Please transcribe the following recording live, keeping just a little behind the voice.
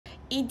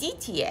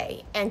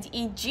EDTA and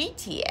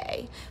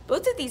EGTA,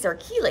 both of these are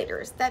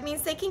chelators. That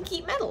means they can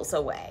keep metals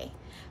away.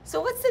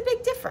 So what's the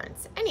big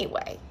difference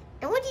anyway?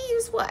 And when do you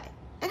use what?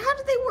 And how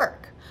do they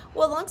work?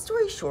 Well, long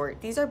story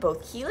short, these are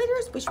both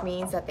chelators, which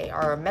means that they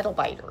are metal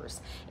biters,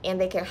 and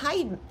they can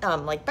hide,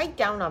 like bite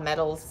down on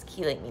metals.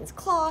 Chelate means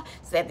claw,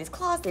 so they have these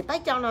claws, they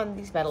bite down on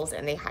these metals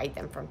and they hide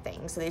them from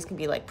things. So these can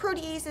be like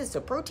proteases, so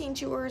protein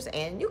chewers,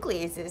 and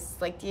nucleases,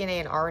 like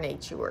DNA and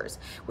RNA chewers,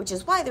 which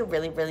is why they're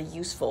really, really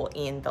useful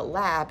in the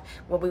lab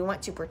when we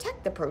want to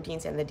protect the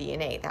proteins and the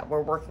DNA that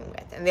we're working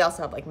with. And they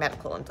also have like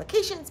medical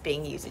implications,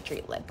 being used to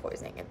treat lead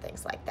poisoning and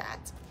things like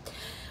that.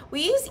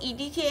 We use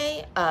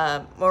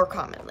EDTA more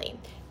commonly.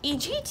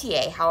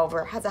 EGTA,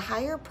 however, has a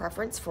higher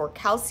preference for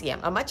calcium,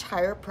 a much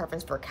higher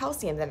preference for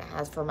calcium than it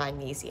has for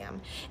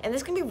magnesium. And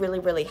this can be really,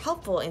 really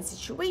helpful in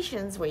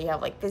situations where you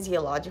have like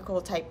physiological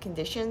type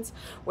conditions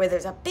where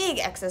there's a big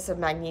excess of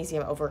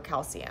magnesium over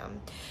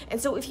calcium.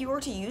 And so if you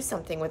were to use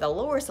something with a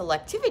lower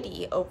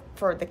selectivity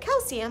for the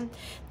calcium,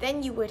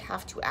 then you would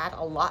have to add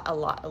a lot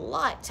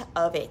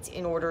of it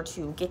in order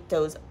to get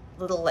those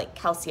little like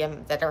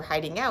calcium that are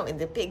hiding out in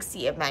the big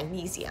sea of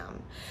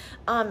magnesium.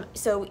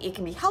 So it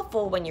can be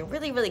helpful when you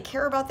really, really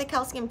care about the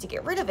calcium to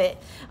get rid of it,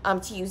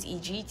 to use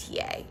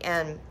EGTA,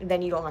 and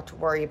then you don't have to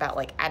worry about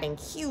like adding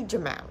huge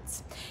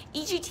amounts.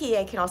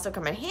 EGTA can also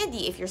come in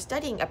handy if you're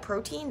studying a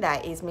protein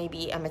that is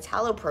maybe a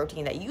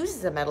metalloprotein that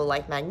uses a metal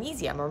like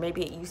magnesium, or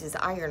maybe it uses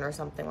iron or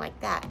something like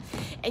that,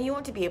 and you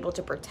want to be able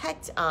to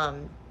protect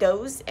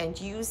those and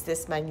use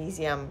this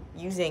magnesium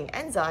using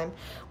enzyme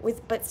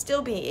but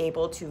still be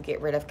able to get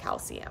rid of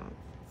calcium.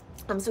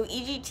 So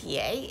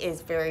EGTA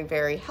is very,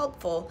 very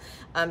helpful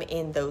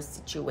in those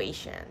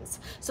situations.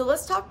 So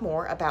let's talk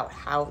more about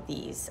how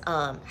these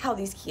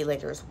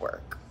chelators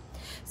work.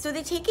 So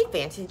they take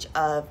advantage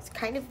of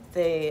kind of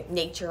the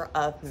nature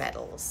of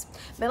metals.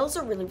 Metals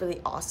are really,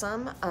 really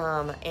awesome,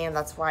 and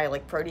that's why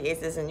like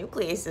proteases and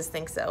nucleases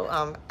think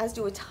so, as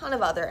do a ton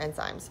of other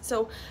enzymes.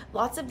 So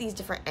lots of these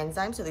different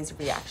enzymes, so these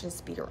reaction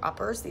speeder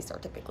uppers, these are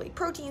typically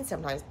proteins,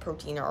 sometimes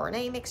protein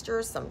RNA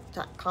mixtures,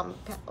 sometimes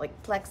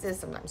like plexes,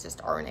 sometimes just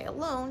RNA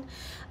alone.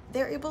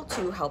 They're able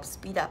to help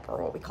speed up,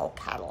 or what we call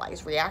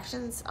catalyze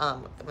reactions.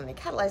 When they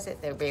catalyze it,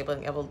 they're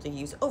able to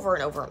use over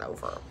and over and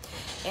over.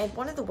 And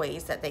one of the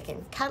ways that they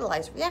can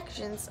catalyze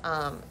reactions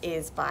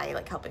is by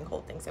like helping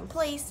hold things in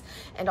place,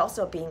 and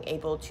also being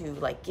able to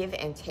like give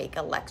and take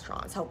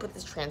electrons, help with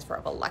this transfer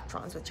of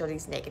electrons, which are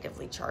these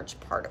negatively charged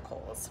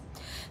particles.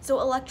 So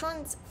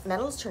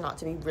metals turn out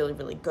to be really,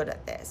 really good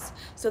at this.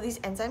 So these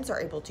enzymes are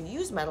able to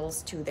use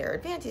metals to their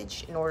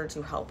advantage in order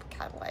to help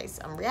catalyze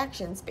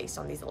reactions based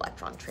on these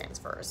electron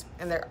transfers.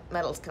 And their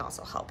metals can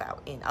also help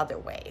out in other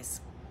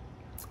ways.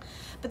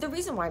 But the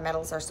reason why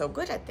metals are so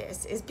good at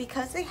this is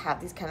because they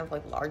have these kind of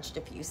like large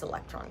diffuse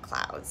electron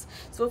clouds.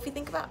 So if you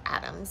think about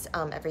atoms,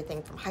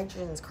 everything from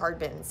hydrogens,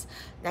 carbons,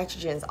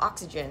 nitrogens,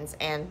 oxygens,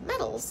 and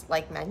metals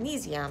like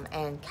magnesium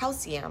and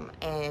calcium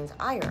and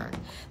iron,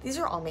 these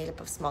are all made up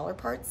of smaller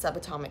parts,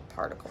 subatomic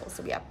particles.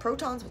 So we have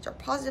protons, which are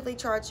positively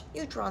charged,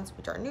 neutrons,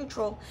 which are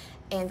neutral,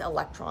 and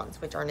electrons,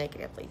 which are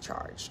negatively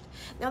charged.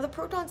 Now the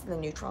protons and the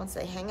neutrons,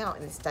 they hang out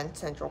in this dense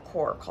central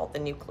core called the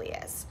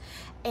nucleus.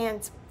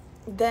 And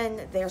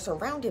then they're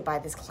surrounded by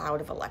this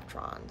cloud of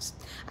electrons.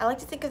 I like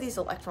to think of these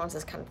electrons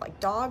as kind of like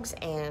dogs,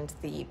 and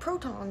the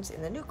protons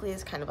in the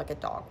nucleus kind of like a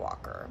dog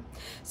walker.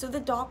 So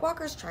the dog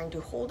walker is trying to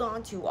hold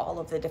on to all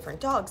of the different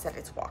dogs that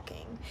it's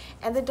walking.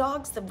 And the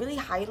dogs, the really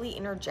highly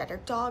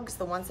energetic dogs,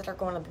 the ones that are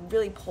going to be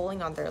really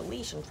pulling on their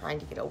leash and trying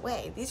to get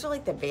away, these are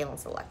like the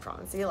valence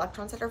electrons, the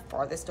electrons that are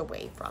farthest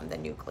away from the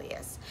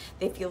nucleus.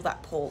 They feel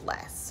that pull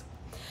less.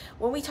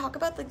 When we talk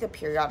about like the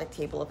periodic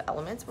table of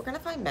elements, we're going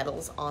to find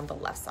metals on the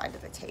left side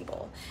of the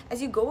table. As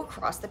you go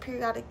across the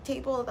periodic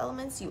table of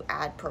elements, you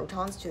add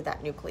protons to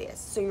that nucleus.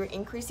 So you're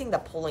increasing the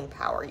pulling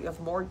power. You have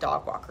more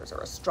dog walkers, or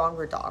a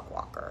stronger dog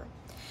walker.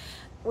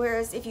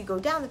 Whereas if you go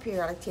down the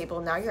periodic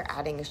table, now you're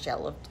adding a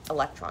shell of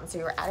electrons. So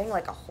you're adding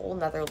like a whole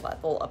nother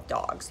level of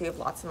dogs. So you have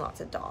lots and lots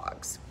of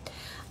dogs.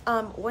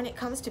 When it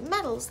comes to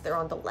metals, they're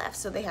on the left,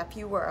 so they have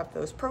fewer of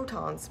those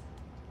protons.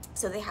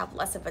 So they have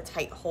less of a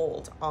tight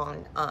hold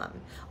on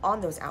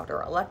those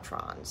outer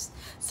electrons.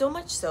 So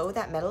much so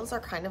that metals are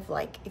kind of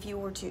like, if you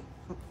were to,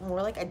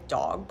 more like a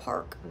dog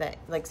park, that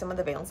like some of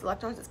the valence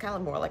electrons, it's kind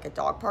of more like a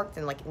dog park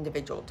than like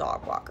individual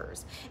dog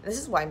walkers. And this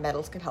is why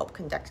metals can help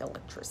conduct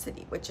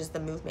electricity, which is the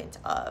movement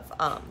of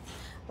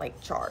like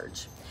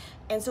charge.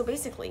 And so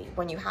basically,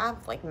 when you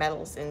have like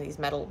metals in these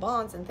metal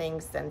bonds and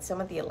things, then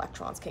some of the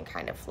electrons can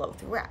kind of flow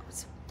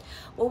throughout.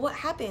 Well, what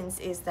happens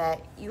is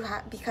that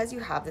because you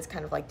have this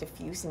kind of like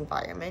diffuse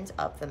environment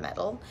of the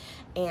metal,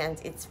 and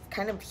it's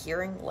kind of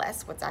hearing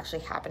less what's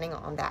actually happening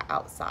on that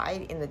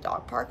outside in the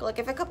dog park. Like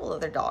if a couple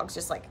other dogs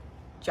just like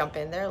jump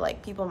in there,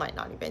 like people might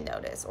not even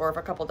notice. Or if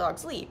a couple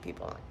dogs leave,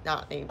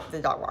 the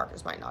dog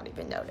walkers might not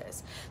even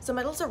notice. So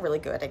metals are really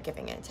good at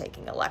giving and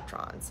taking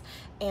electrons,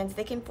 and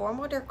they can form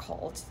what are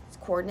called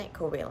coordinate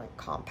covalent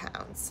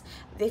compounds.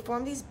 They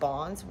form these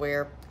bonds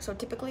where, so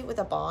typically with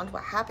a bond,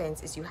 what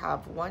happens is you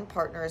have one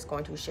partner is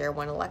going to share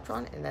one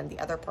electron, and then the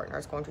other partner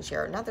is going to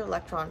share another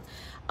electron.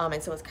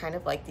 And so it's kind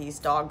of like these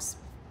dogs,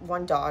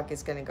 one dog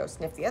is going to go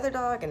sniff the other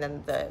dog, and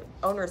then the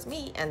owners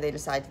meet and they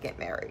decide to get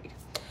married.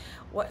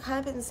 What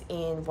happens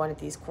in one of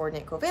these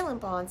coordinate covalent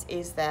bonds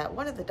is that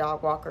one of the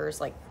dog walkers,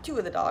 like two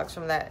of the dogs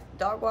from that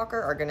dog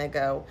walker, are going to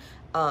go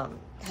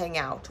hang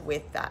out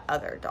with that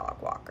other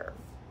dog walker.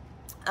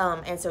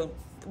 And so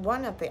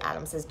one of the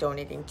atoms is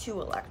donating 2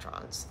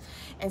 electrons.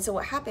 And so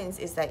what happens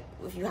is that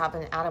if you have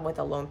an atom with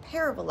a lone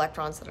pair of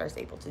electrons that are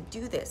able to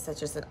do this,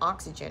 such as an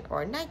oxygen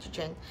or a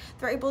nitrogen,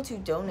 they're able to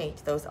donate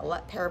those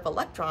pair of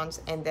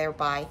electrons and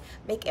thereby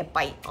make a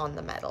bite on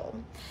the metal.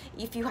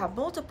 If you have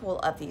multiple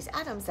of these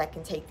atoms that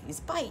can take these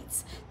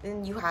bites,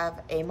 then you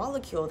have a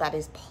molecule that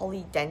is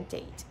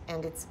polydentate,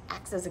 and it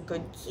acts as a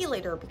good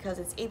chelator because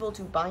it's able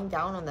to bind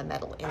down on the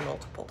metal in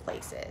multiple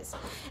places.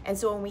 And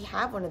so when we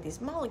have one of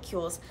these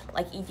molecules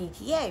like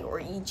EDTA or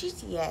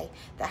EGTA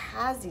that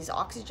has these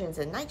oxygens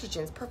and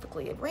nitrogens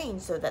perfectly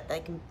arranged so that they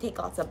can take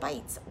lots of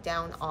bites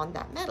down on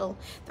that metal,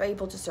 they're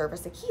able to serve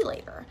as a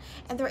chelator,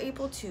 and they're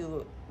able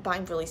to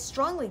bind really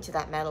strongly to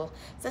that metal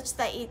such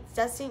that it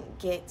doesn't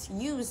get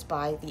used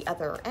by the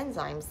other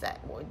enzymes that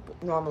would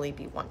normally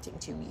be wanting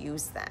to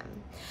use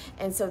them.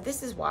 And so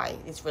this is why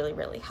it's really,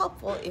 really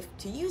helpful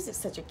to use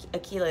such a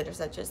chelator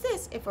such as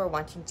this if we're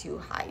wanting to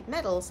hide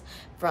metals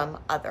from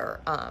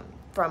other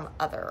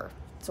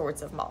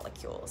sorts of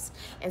molecules.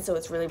 And so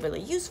it's really,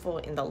 really useful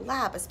in the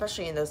lab,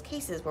 especially in those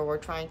cases where we're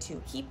trying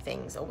to keep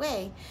things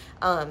away,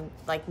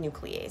 like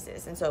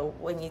nucleases. And so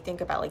when you think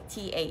about like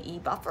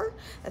TAE buffer,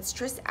 that's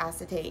tris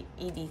acetate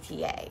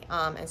EDTA.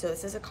 And so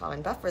this is a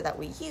common buffer that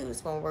we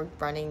use when we're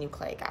running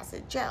nucleic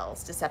acid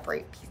gels to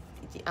separate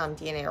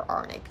DNA or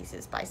RNA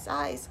pieces by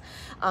size,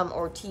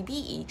 or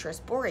TBE,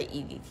 tris borate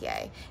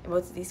EDTA. In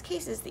both of these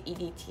cases, the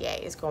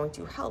EDTA is going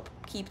to help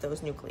keep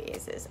those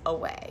nucleases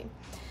away.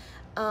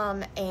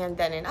 And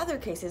then in other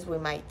cases, we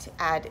might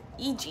add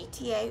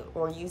EGTA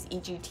or use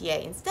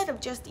EGTA instead of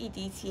just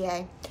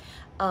EDTA.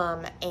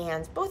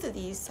 And both of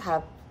these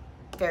have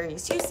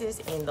various uses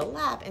in the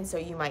lab, and so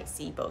you might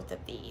see both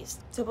of these.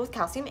 So both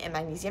calcium and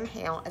magnesium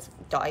hail as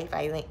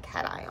divalent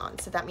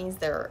cations. So that means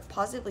they're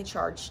positively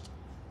charged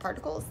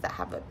particles that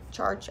have a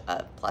charge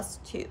of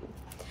 +2.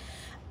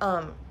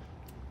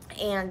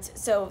 And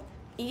so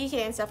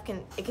EDTA and stuff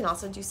can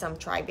also do some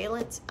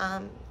trivalent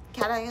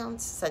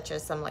cations, such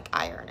as some like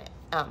iron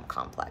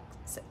complex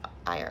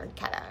iron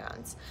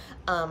cations.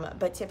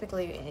 But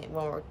typically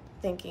when we're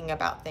thinking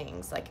about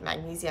things like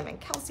magnesium and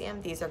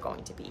calcium, these are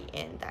going to be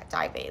in that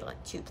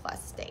divalent 2+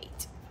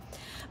 state.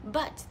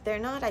 But they're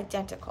not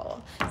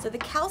identical. So the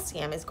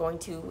calcium is going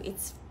to,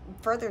 it's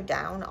further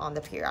down on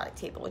the periodic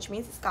table, which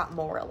means it's got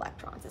more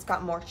electrons, it's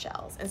got more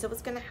shells, and so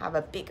it's going to have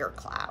a bigger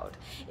cloud.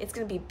 It's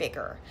going to be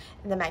bigger,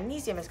 and the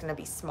magnesium is going to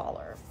be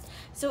smaller.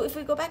 So if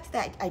we go back to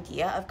that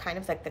idea of kind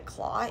of like the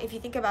claw, if you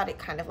think about it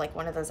kind of like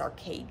one of those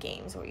arcade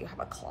games where you have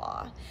a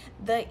claw,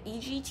 the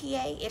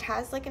EGTA, it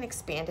has like an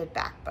expanded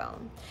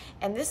backbone,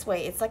 and this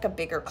way it's like a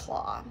bigger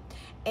claw.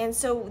 And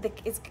so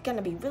it's going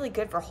to be really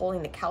good for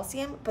holding the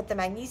calcium, but the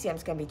magnesium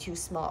is going to be too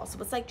small. So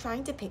it's like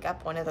trying to pick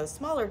up one of those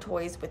smaller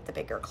toys with the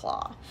bigger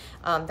claw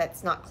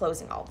that's not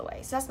closing all the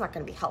way. So that's not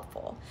going to be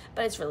helpful,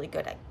 but it's really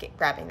good at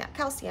grabbing that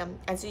calcium.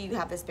 And so you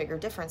have this bigger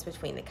difference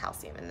between the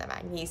calcium and the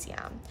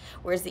magnesium.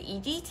 Whereas the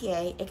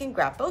EDTA, it can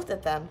grab both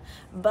of them,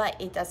 but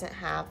it doesn't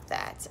have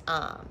that,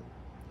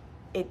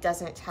 it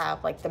doesn't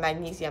have, like, the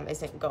magnesium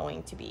isn't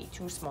going to be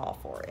too small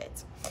for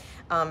it.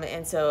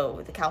 And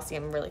so the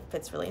calcium really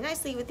fits really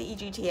nicely with the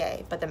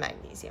EGTA, but the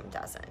magnesium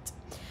doesn't.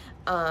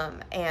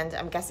 And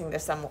I'm guessing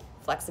there's some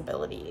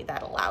flexibility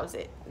that allows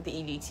the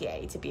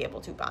EDTA to be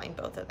able to bind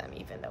both of them,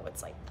 even though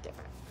it's like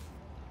different.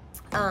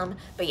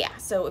 But yeah,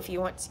 so if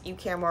you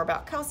care more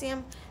about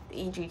calcium, the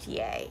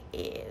EGTA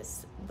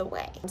is the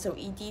way. So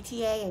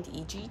EDTA and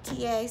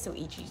EGTA, so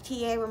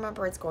EGTA,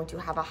 remember, it's going to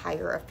have a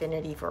higher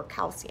affinity for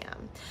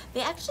calcium.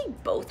 They actually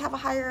both have a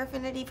higher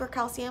affinity for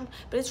calcium,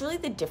 but it's really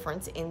the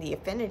difference in the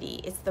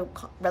affinity. It's the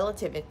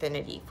relative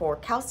affinity for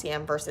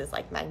calcium versus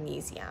like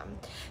magnesium.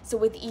 So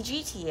with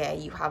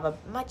EGTA, you have a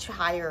much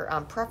higher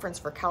preference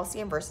for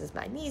calcium versus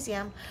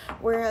magnesium,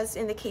 whereas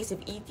in the case of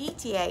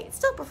EDTA, it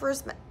still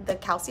prefers the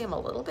calcium a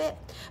little bit,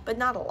 but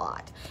not a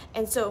lot.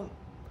 And so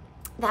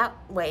that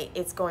way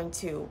it's going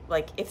to,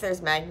 like, if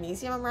there's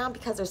magnesium around,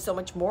 because there's so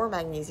much more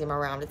magnesium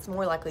around, it's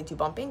more likely to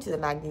bump into the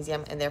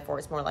magnesium, and therefore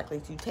it's more likely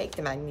to take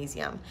the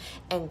magnesium,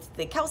 and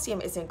the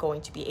calcium isn't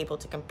going to be able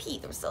to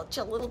compete. There's such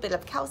a little bit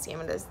of calcium,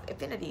 and the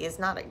affinity is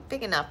not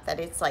big enough that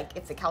it's like,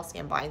 if the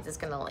calcium binds, it's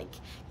going to like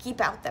keep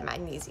out the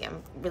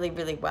magnesium really,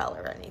 really well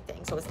or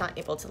anything, so it's not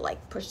able to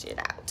like push it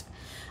out.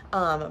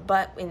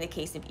 But in the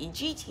case of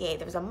EGTA,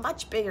 there was a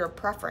much bigger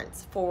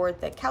preference for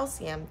the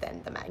calcium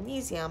than the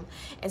magnesium,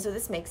 and so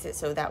this makes it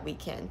so that we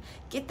can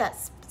get that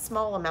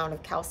small amount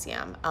of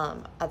calcium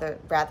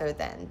rather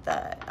than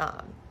the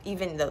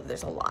even though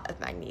there's a lot of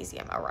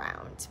magnesium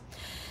around.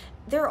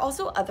 There are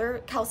also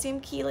other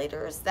calcium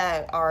chelators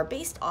that are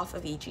based off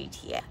of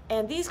EGTA,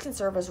 and these can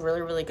serve as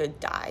really, really good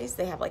dyes.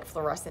 They have like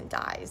fluorescent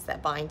dyes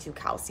that bind to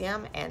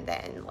calcium and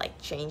then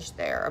like change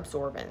their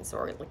absorbance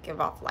or like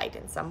give off light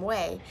in some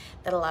way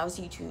that allows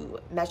you to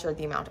measure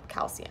the amount of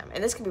calcium.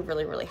 And this can be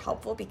really, really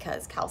helpful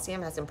because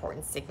calcium has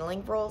important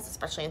signaling roles,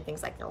 especially in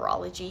things like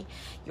neurology.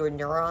 Your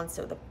neurons,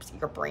 so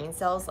your brain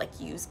cells,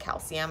 like use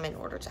calcium in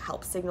order to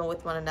help signal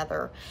with one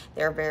another.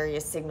 There are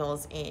various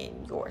signals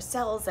in your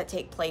cells that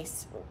take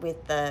place with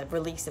the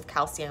release of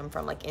calcium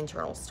from like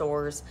internal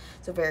stores,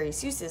 so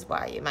various uses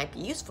why it might be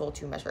useful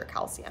to measure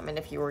calcium. And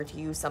if you were to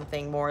use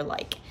something more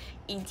like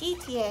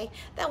EDTA,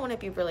 that wouldn't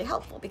be really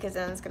helpful because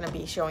then it's going to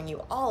be showing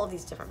you all of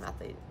these different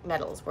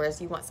metals,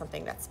 whereas you want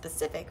something that's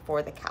specific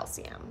for the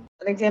calcium.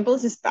 An example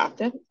is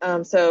aspartame.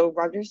 So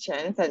Roger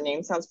Chen, if that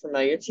name sounds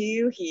familiar to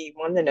you, he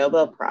won the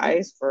Nobel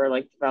Prize for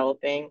like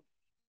developing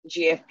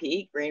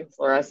GFP, green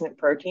fluorescent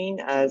protein,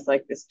 as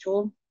like this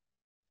tool.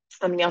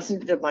 He also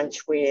did a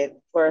bunch with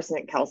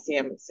fluorescent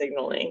calcium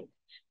signaling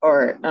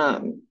or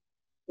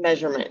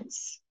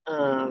measurements,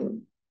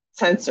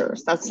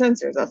 sensors. That's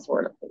the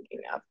word I'm thinking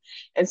of.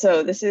 And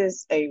so this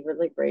is a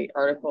really great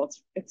article.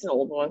 It's an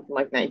old one from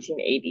like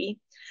 1980.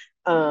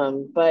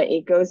 But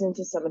it goes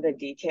into some of the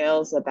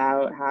details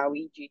about how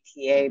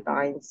EGTA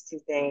binds to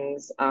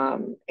things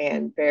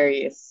and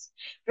various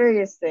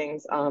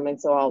things. And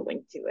so I'll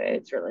link to it.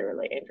 It's really,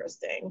 really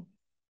interesting.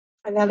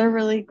 Another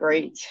really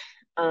great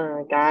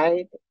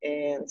guide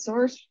and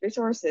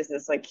resource is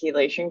this like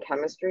chelation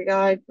chemistry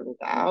guide from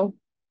Dow.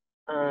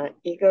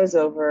 It goes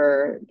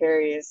over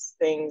various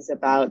things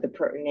about the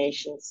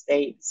protonation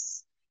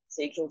states.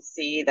 So you can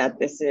see that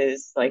this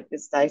is like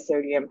this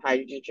disodium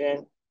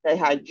dihydrogen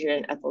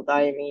ethyl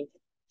diamine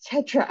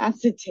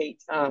tetraacetate.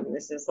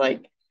 This is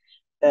like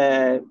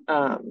the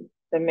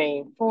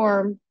main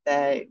form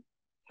that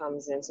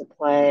comes into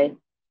play.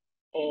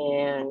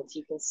 And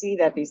you can see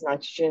that these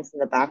nitrogens in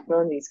the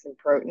backbone, these can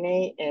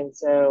protonate. And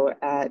so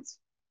at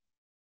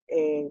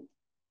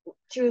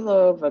too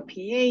low of a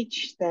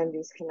pH, then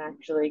these can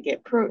actually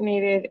get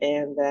protonated,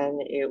 and then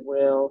it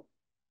will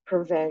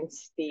prevent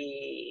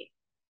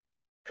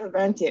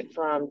it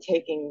from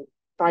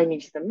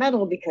binding to the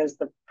metal because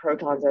the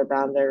protons are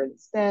bound there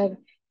instead.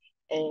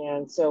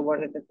 And so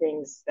one of the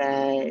things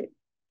that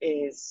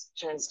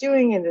Chen's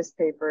doing in this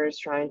paper is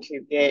trying to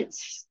get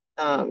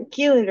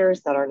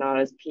chelators that are not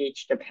as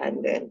pH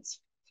dependent.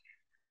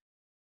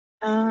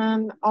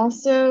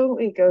 Also,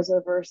 it goes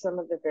over some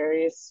of the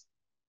various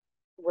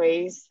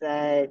ways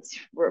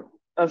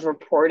of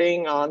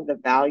reporting on the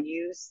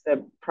values,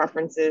 the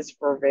preferences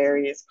for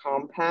various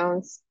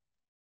compounds.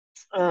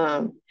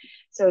 So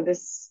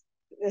this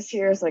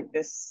here is like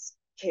this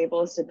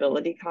table of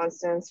stability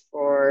constants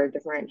for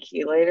different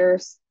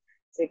chelators.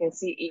 So you can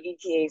see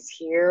EDTA is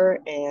here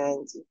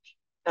and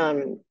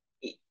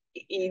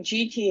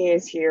EGTA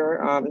is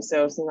here,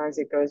 so sometimes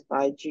it goes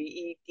by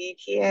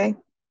GEDTA.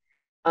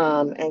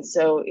 And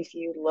so if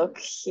you look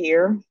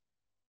here,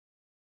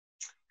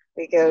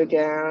 we go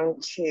down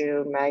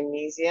to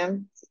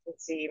magnesium. So you can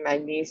see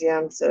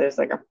magnesium, so there's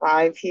like a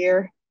 5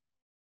 here.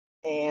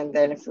 And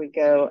then if we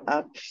go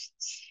up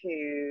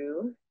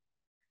to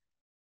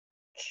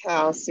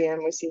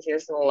calcium, we see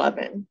here's an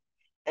 11.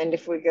 And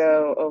if we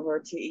go over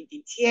to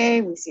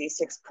EDTA, we see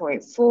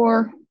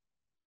 6.4.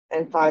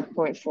 and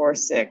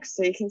 5.46.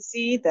 So you can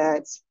see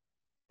that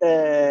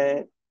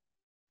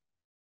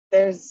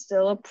there's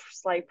still a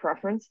slight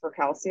preference for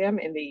calcium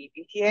in the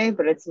EDTA,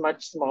 but it's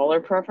much smaller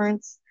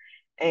preference,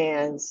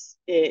 and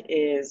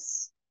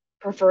its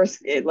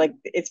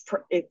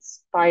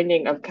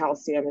binding of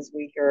calcium is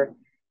weaker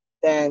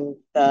than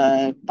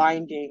the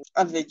binding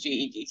of the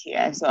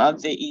GEDTA, so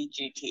of the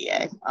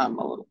EGTA a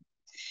little.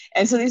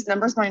 And so these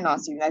numbers might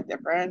not seem that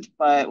different,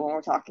 but when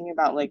we're talking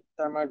about like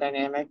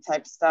thermodynamic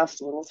type stuff,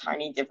 little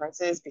tiny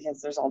differences, because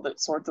there's all the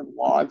sorts of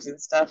logs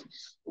and stuff,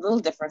 little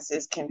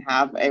differences can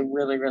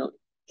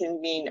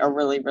mean a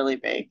really, really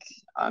big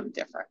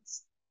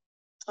difference.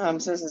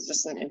 So this is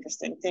just an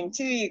interesting thing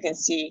too. You can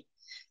see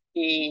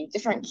the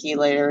different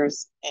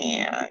chelators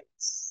and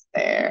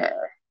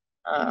their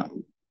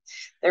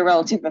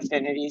relative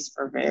affinities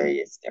for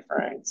various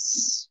different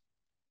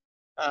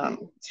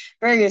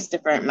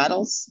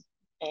metals.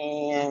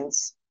 And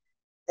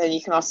then you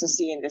can also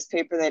see in this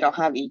paper, they don't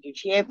have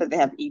EGTA, but they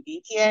have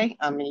EDTA.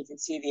 And you can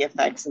see the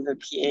effects of the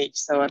pH.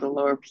 So at a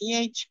lower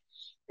pH,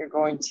 you're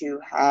going to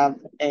have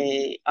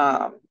a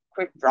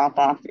quick drop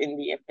off in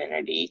the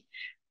affinity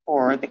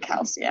for the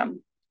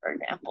calcium, for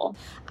example.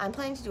 I'm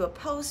planning to do a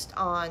post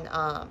on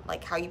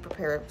like how you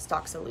prepare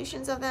stock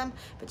solutions of them,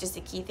 but just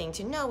a key thing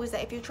to know is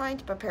that if you're trying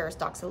to prepare a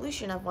stock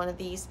solution of one of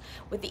these,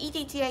 with the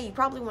EDTA, you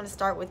probably want to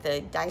start with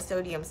the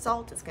disodium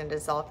salt. It's going to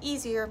dissolve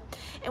easier.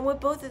 And with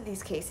both of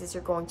these cases,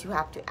 you're going to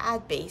have to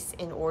add base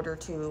in order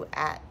to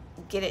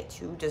get it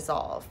to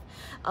dissolve.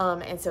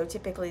 And so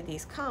typically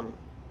these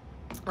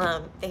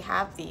they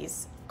have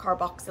these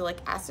carboxylic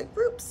acid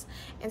groups,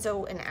 and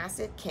so an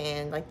acid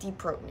can like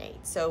deprotonate.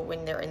 So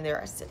when they're in their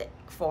acidic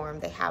form,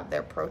 they have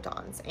their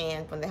protons,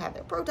 and when they have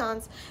their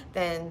protons,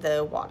 then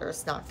the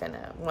water's not going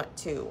to want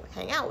to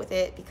hang out with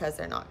it because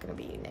they're not going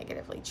to be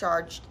negatively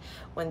charged.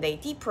 When they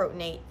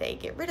deprotonate, they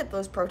get rid of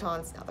those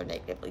protons. Now they're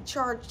negatively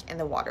charged, and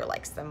the water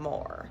likes them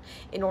more.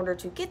 In order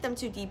to get them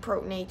to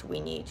deprotonate,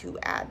 we need to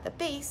add the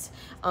base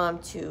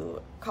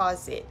to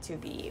cause it to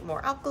be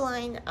more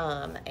alkaline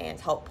and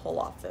help pull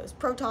off those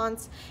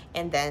protons,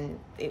 and then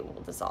it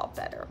will dissolve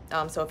better.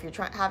 So if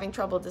you're having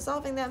trouble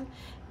dissolving them,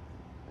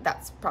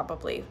 that's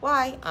probably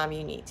why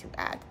you need to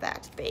add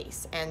that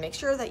base. And make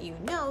sure that you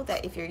know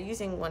that if you're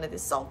using one of the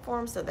salt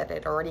forms so that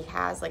it already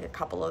has like a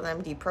couple of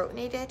them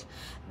deprotonated,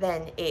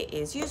 then it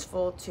is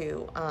useful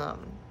to,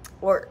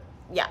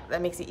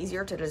 that makes it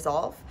easier to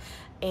dissolve.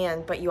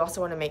 But you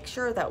also want to make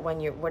sure that when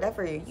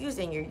whatever you're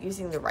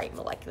using the right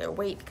molecular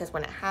weight, because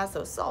when it has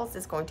those salts,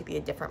 it's going to be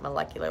a different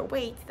molecular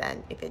weight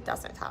than if it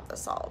doesn't have the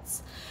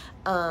salts.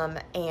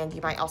 And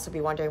you might also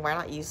be wondering why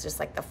not use just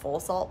like the full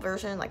salt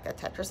version, like the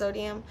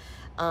tetrasodium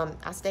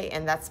acetate,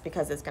 and that's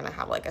because it's going to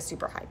have like a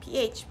super high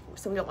pH,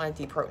 so we don't want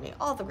to deprotonate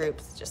all the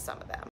groups, just some of them.